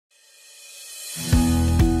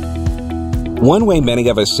One way many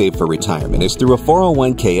of us save for retirement is through a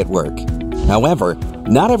 401k at work. However,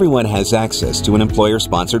 not everyone has access to an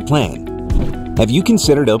employer-sponsored plan. Have you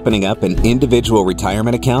considered opening up an individual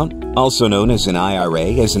retirement account, also known as an IRA,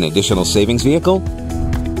 as an additional savings vehicle?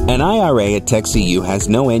 An IRA at TechCU has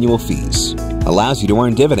no annual fees, allows you to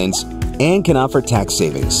earn dividends, and can offer tax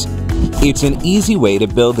savings. It's an easy way to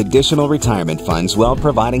build additional retirement funds while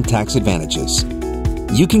providing tax advantages.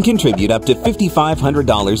 You can contribute up to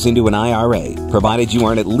 $5,500 into an IRA, provided you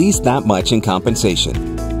earn at least that much in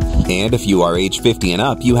compensation. And if you are age 50 and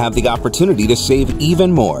up, you have the opportunity to save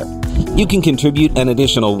even more. You can contribute an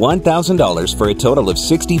additional $1,000 for a total of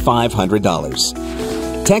 $6,500.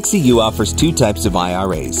 TechCU offers two types of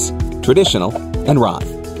IRAs, traditional and Roth.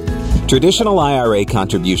 Traditional IRA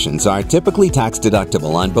contributions are typically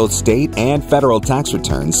tax-deductible on both state and federal tax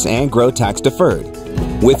returns and grow tax-deferred.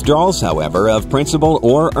 Withdrawals, however, of principal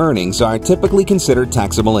or earnings are typically considered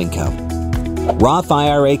taxable income. Roth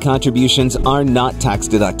IRA contributions are not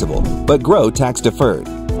tax-deductible, but grow tax-deferred.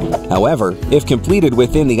 However, if completed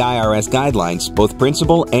within the IRS guidelines, both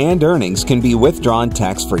principal and earnings can be withdrawn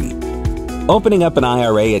tax-free. Opening up an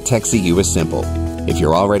IRA at TechCU is simple. If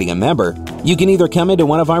you're already a member, you can either come into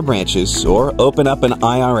one of our branches or open up an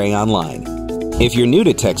IRA online. If you're new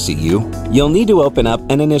to TechCU, you'll need to open up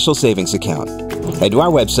an initial savings account. Head to our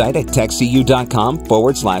website at techcu.com/IRA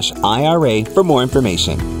for more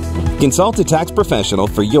information. Consult a tax professional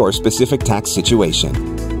for your specific tax situation.